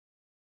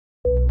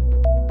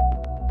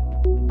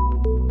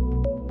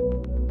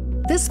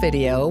This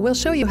video will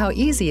show you how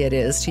easy it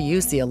is to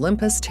use the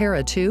Olympus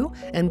TERRA 2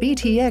 and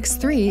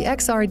BTX3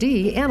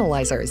 XRD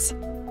analyzers.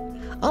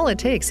 All it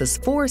takes is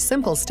 4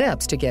 simple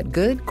steps to get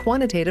good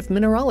quantitative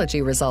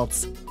mineralogy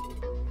results.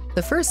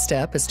 The first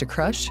step is to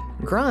crush,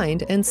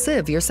 grind, and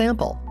sieve your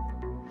sample.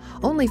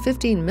 Only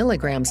 15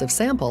 milligrams of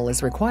sample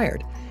is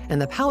required,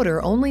 and the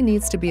powder only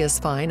needs to be as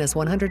fine as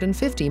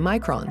 150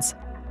 microns.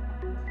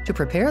 To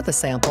prepare the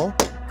sample,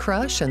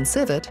 crush and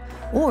sieve it,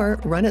 or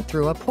run it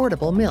through a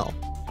portable mill.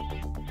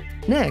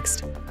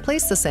 Next,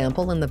 place the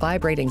sample in the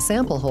vibrating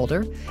sample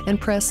holder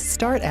and press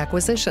Start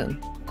Acquisition.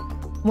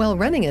 While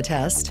running a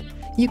test,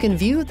 you can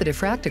view the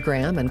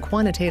diffractogram and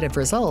quantitative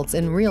results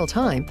in real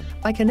time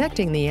by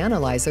connecting the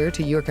analyzer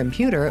to your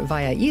computer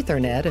via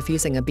Ethernet if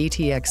using a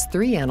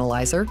BTX3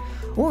 analyzer,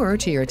 or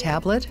to your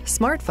tablet,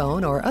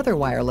 smartphone, or other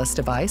wireless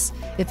device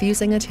if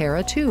using a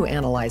TERRA 2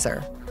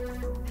 analyzer.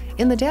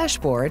 In the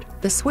dashboard,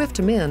 the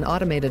SwiftMin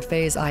automated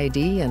phase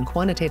ID and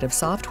quantitative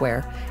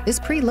software is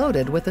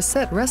preloaded with a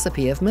set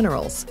recipe of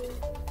minerals.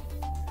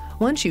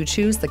 Once you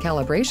choose the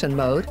calibration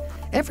mode,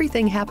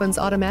 everything happens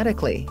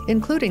automatically,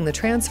 including the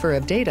transfer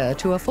of data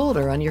to a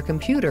folder on your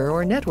computer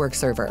or network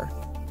server.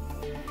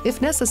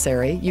 If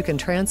necessary, you can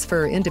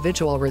transfer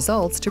individual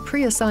results to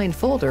pre-assigned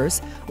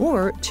folders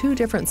or 2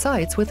 different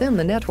sites within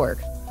the network.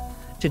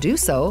 To do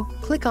so,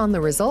 click on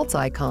the results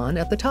icon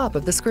at the top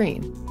of the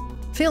screen.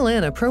 Fill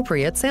in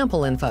appropriate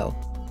sample info.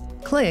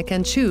 Click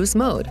and choose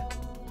Mode.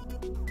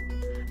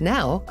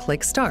 Now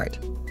click Start.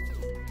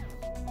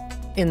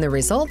 In the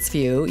results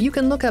view, you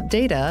can look up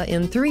data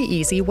in 3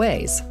 easy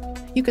ways.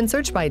 You can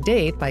search by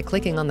date by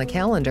clicking on the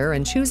calendar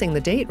and choosing the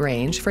date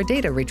range for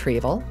data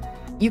retrieval.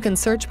 You can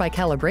search by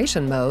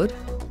calibration mode,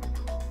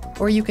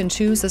 or you can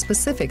choose a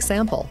specific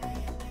sample.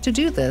 To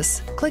do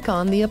this, click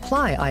on the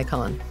Apply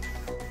icon.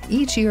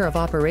 Each year of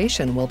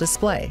operation will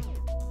display.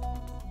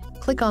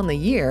 Click on the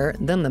year,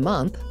 then the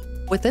month.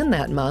 Within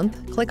that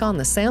month, click on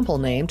the sample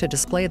name to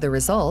display the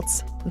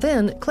results,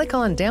 then click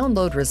on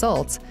Download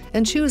Results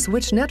and choose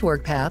which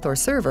network path or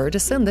server to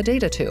send the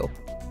data to.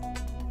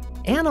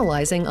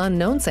 Analyzing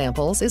unknown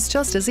samples is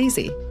just as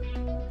easy.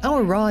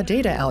 Our raw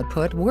data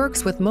output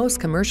works with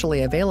most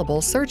commercially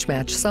available search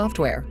match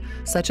software,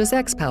 such as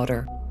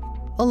XPowder.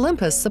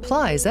 Olympus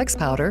supplies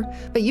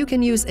XPowder, but you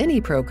can use any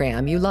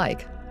program you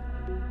like.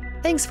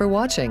 Thanks for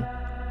watching.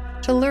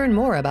 To learn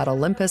more about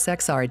Olympus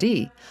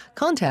XRD,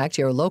 contact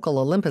your local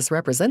Olympus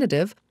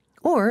representative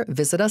or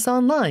visit us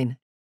online.